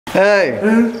Hey,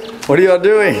 what are y'all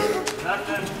doing?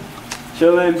 Nothing.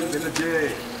 Chilling. In the gym.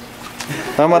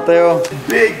 Hi, Mateo.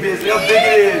 Big bitch. Look how big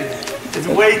it is. It's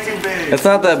way too big. It's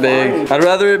not that big. I'd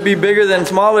rather it be bigger than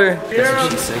smaller. That's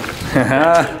what she said.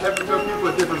 Different people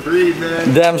with different breeds,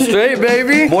 man. Damn straight,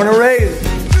 baby. Born and raised.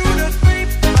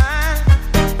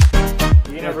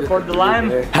 You gonna record the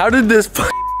line? How did this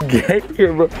get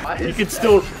here, bro? You could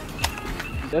still.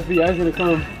 The FBI's gonna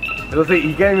come. It'll say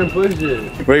you can't even push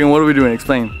it. Reagan, what are we doing?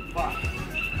 Explain.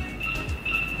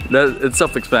 That it's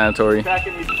self-explanatory.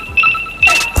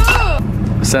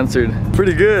 Censored.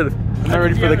 Pretty good. I'm not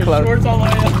ready for the cloud.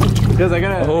 Because I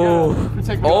gotta.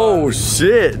 Oh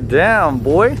shit! Damn,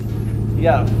 boy. You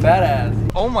got a fat ass.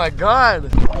 Oh my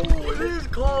god. Oh, it is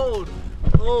cold.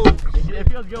 Oh. It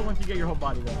feels good once you get your whole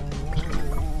body though.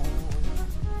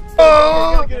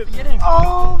 Oh,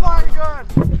 oh my god.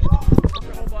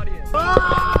 Your whole body in.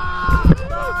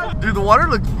 Dude, the water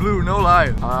looks blue, no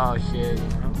lie. Oh shit.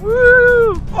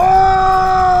 Woo!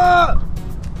 Oh!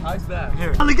 How's that?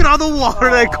 Here. Look at all the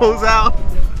water that goes out.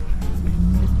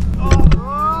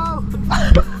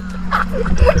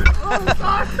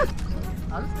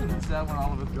 I'm just gonna sad when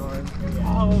all of us going.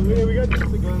 Oh man, we got to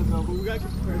use the guns now, but we gotta get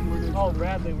prepared more than. Oh,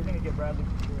 Bradley, we're gonna get Bradley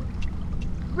for sure.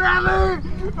 Bradley!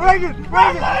 Reagan!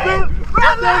 Bradley!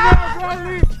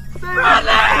 Bradley!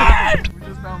 Bradley! We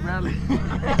just found Bradley.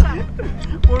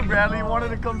 Poor Bradley, he wanted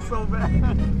to come so bad.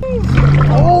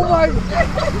 Oh my god!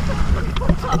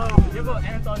 You have an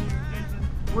ant on you, Jason.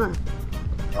 Where?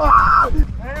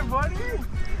 Hey buddy!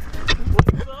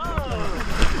 What's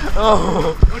up?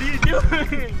 Oh! What are you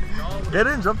doing? Get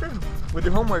in, jump in with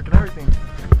your homework and everything.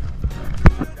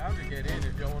 I'm down to get in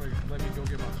if y'all want to let me go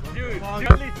get my swim. Dude,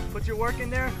 seriously, put your work in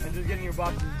there and just get in your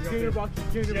boxes. Get in your boxes.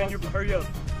 Get in your boxes. Hurry up.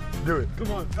 Do it.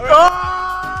 Come on.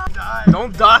 Oh!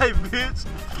 Don't die, bitch!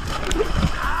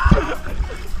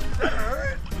 That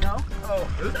hurt? No. Oh,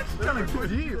 it's actually kind of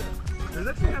deep. It's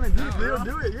actually kind of deep. Leo,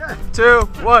 do it, yeah. 2,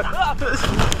 1. I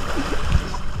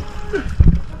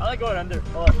like going under.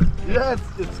 Hold on. Yeah,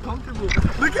 it's comfortable.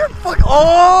 Look at fuck.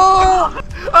 Oh!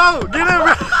 Oh, get in,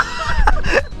 bro.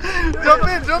 Jump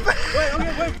in, jump in. Wait,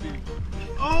 okay, wait.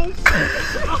 Oh,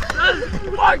 Let's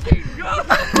fucking go!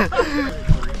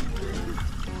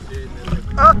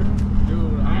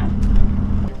 Dude,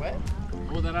 I'm wet?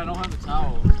 Well, then I don't have a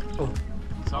towel. Oh.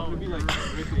 So I'm gonna be like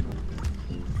dripping.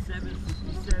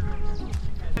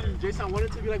 7:57. Jason, I want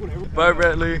it to be like whenever. Bye,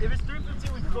 Bradley. If it's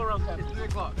 3:15, we can go around 10. It's 3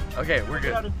 o'clock. Okay, we're We'll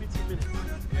get out good. in 15 minutes.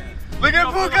 Look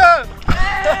at Puka!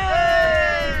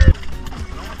 Hey!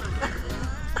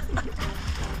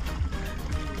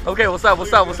 Okay, what's up?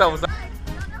 What's up? What's up? What's up?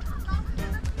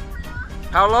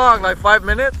 How long? Like 5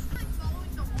 minutes?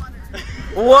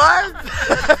 What?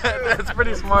 That's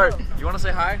pretty smart. You want to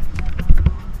say hi?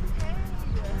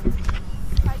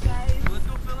 Hi guys. Let's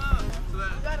go fill up.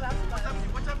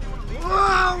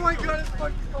 Oh my god, it's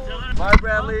fucking cold. Bye,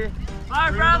 Bradley.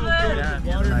 Bye, Bradley! Yeah,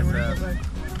 nice ass.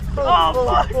 Oh,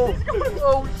 fuck! Oh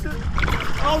shit.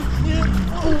 Oh, shit!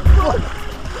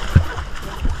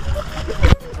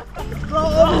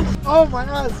 Oh my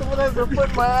god, someone has to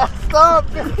put my ass up.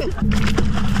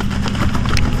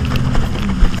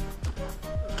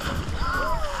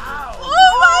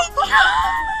 Oh my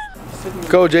god!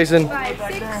 Go, Jason. 5,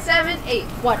 6, 7, 8.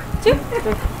 1, 2,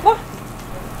 3, 4.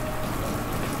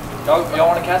 Y'all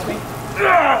want to catch me?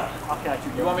 I'll catch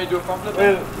you. You want me to do a front flip?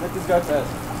 Wait, let this guy pass.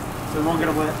 So we won't get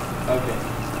away. Okay.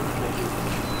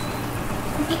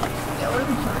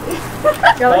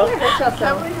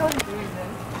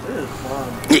 This is fun.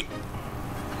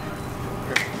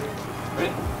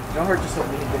 Don't hurt yourself,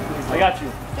 please. I got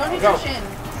you. Don't hit your chin.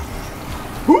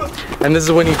 And this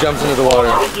is when he jumps into the water.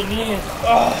 Hit your knee.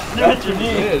 Oh, hit your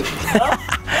knee.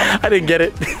 I didn't get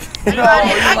it. I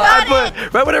got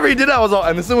it. Right whenever he did that, I was all,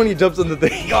 and this is when he jumps on the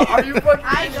thing. Are you fucking?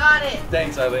 I got it.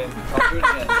 Thanks, Eileen. I'll do it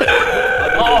again.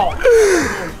 Oh.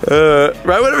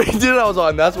 Right whenever he did it, I was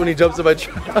on. That's when he jumps in my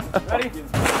truck. Ready?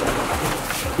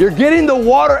 You're getting the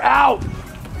water out.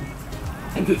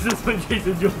 And this is when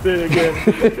Jason jumped in again.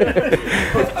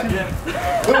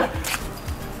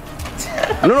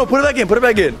 No, put it back in. Put it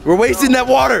back in. We're wasting that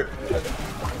water.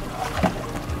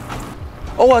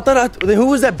 Oh, I thought who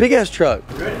was that big ass truck?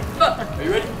 Are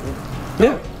you ready?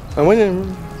 Yeah, I went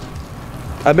in.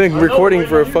 I've been recording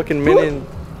for a fucking minute.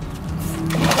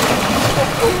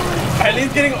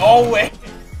 Eileen's getting all wet.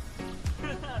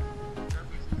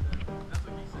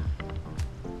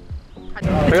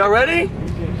 Are y'all ready?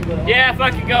 Yeah,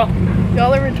 fucking go.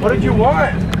 Y'all are What did you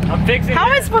want? I'm fixing How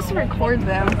am I supposed to record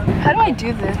them? How do I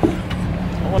do this?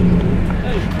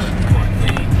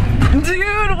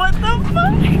 Dude, what the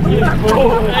fuck? Hey,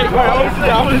 bro,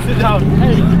 I want to sit down.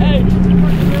 Hey, hey.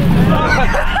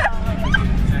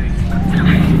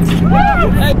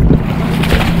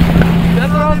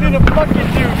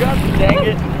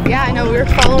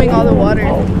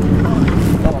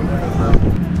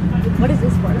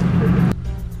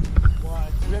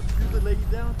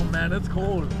 Oh man, it's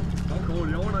cold. It's cold.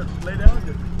 You don't want to lay down?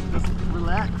 Just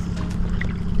relax.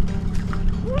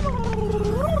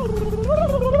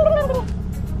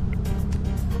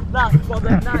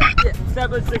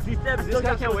 767. This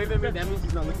guy can't wave at me. That means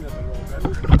he's not looking at the roll.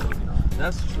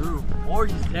 That's true. Or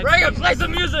he's texting. Reagan, play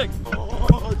some music!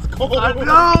 Oh, it's cold. I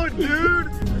know, dude.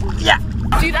 Yeah.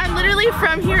 Dude, I'm literally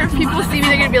from here. If people see me,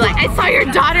 they're gonna be like, I saw your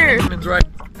daughter. That's right.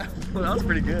 Well, that was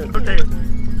pretty good. Okay,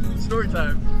 story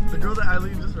time. The girl that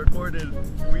Eileen just recorded,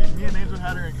 me and Angel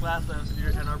had her in class last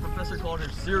year, and our professor called her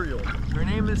Cereal. Her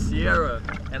name is Sierra,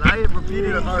 and I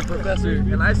repeated to our professor,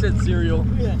 and I said Cereal,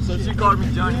 so she called me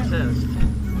Johnny Test.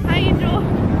 Hi, Angel.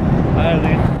 Hi,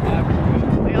 Eileen.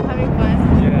 Are y'all having fun?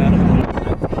 Yeah.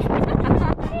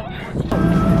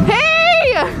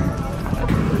 Hey!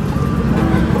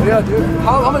 Yeah, dude.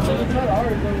 How much? I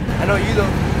know you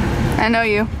though. I know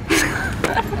you.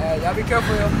 Y'all be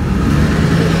careful, yo.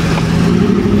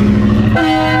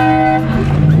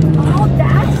 Oh,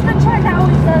 that's the truck that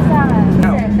always does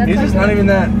that. It's just not even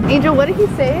that. Angel, what did he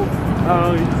say? I don't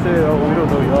know, he just said, oh, we don't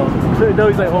know y'all. No,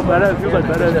 he's like, oh, badass. He was like,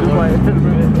 badass. He's like,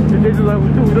 and Jason's like, we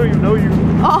don't even know you.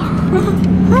 Oh.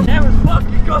 Damn it,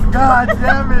 fucking go. God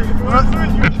damn it.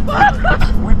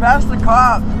 We passed the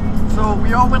cop, so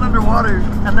we all went underwater,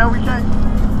 and now we can't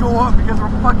go up because we're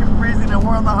fucking freezing and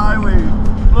we're on the highway.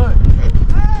 Look.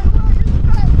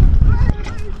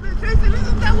 Jason,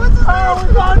 isn't that what's his name? Oh,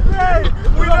 it's Andre!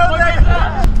 We know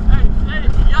that!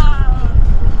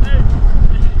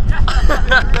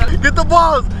 Get the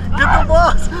balls! Get the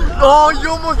balls! Oh, you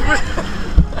almost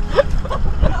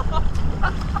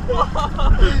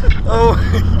oh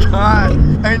my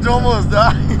god! Angel almost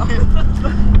died.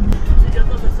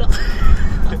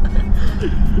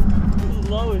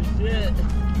 Low as shit.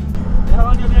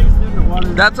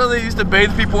 That's how they used to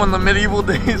bathe people in the medieval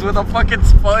days, with a fucking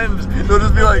sponge. They'll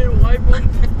just be like,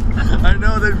 I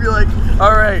know, they'd be like,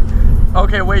 alright,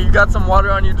 okay, wait, you got some water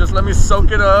on you, just let me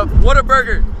soak it up. What a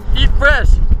burger! Eat fresh!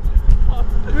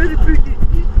 Really picky,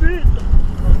 eat fresh!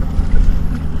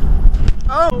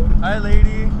 Oh! Hi,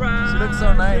 lady. She looks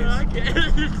so nice.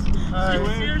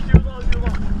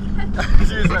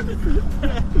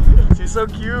 She's so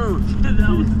cute.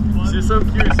 She's so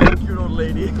cute. She's a cute old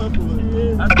lady.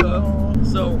 That's tough.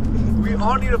 So we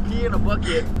all need to pee in a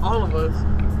bucket, all of us,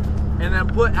 and then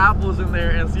put apples in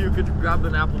there and see who could grab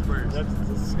an apple first.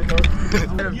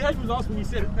 He actually was awesome when he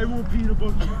said, everyone pee in a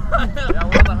bucket. Yeah,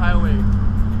 we're on the highway.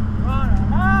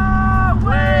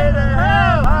 Highway to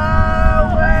hell!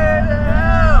 Highway to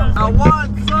hell! I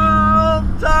want some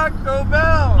Taco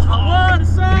Bell! I want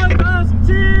some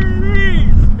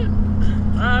titties!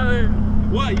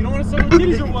 What? You don't want to suck on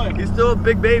titties or what? He's still a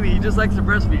big baby. He just likes to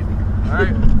breastfeed.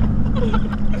 Alright?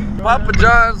 Papa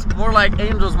John's more like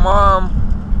Angel's mom.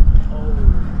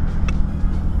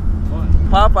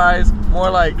 Popeye's more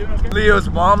like Leo's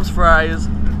mom's fries.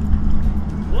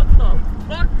 What the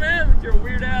fuck, man, with your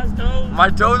weird ass toes? My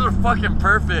toes are fucking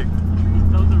perfect.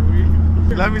 Those are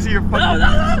weird. Let me see your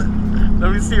fucking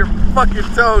let me see your fucking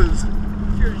toes.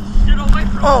 Your shit away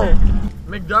from Oh, me.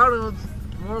 McDonald's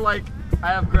more like I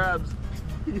have crabs.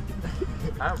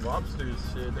 I have lobsters.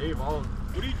 Shit, they evolved.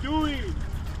 What are you doing?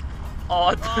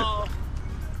 Oh,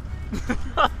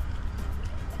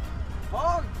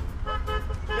 Oh!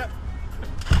 Yep.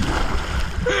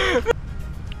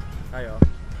 Hi, y'all.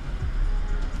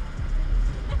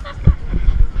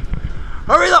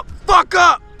 hurry the fuck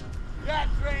up! Yeah,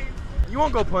 train. You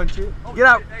won't go punch it. Oh, Get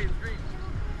out. Hey, it's green.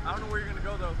 I don't know where you're gonna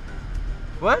go though.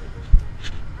 What?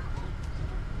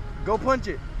 Go punch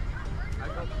it.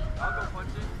 I'll go punch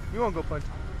it. You won't go punch it.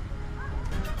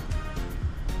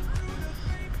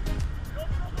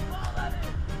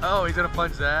 Oh, he's gonna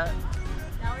punch that.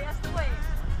 Now he has to wait.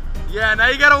 Yeah, now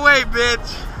you gotta wait,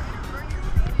 bitch.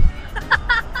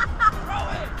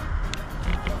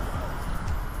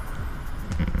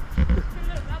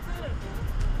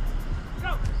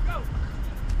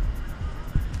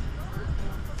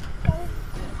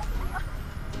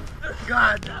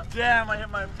 God damn, I hit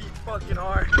my feet fucking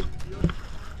hard.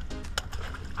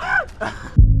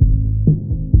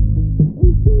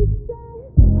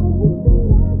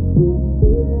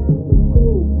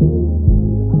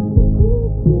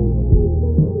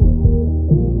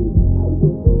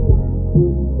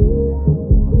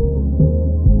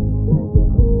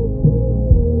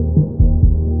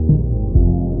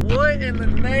 What in the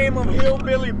name of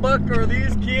Hillbilly Buck are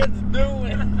these kids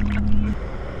doing?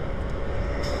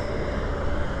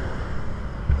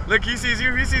 Look, he sees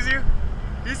you, he sees you,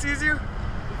 he sees you.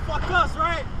 Fuck us,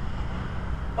 right?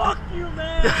 Fuck you,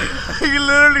 man. He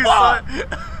literally saw it.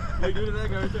 Hey, do it to that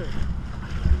guy right there.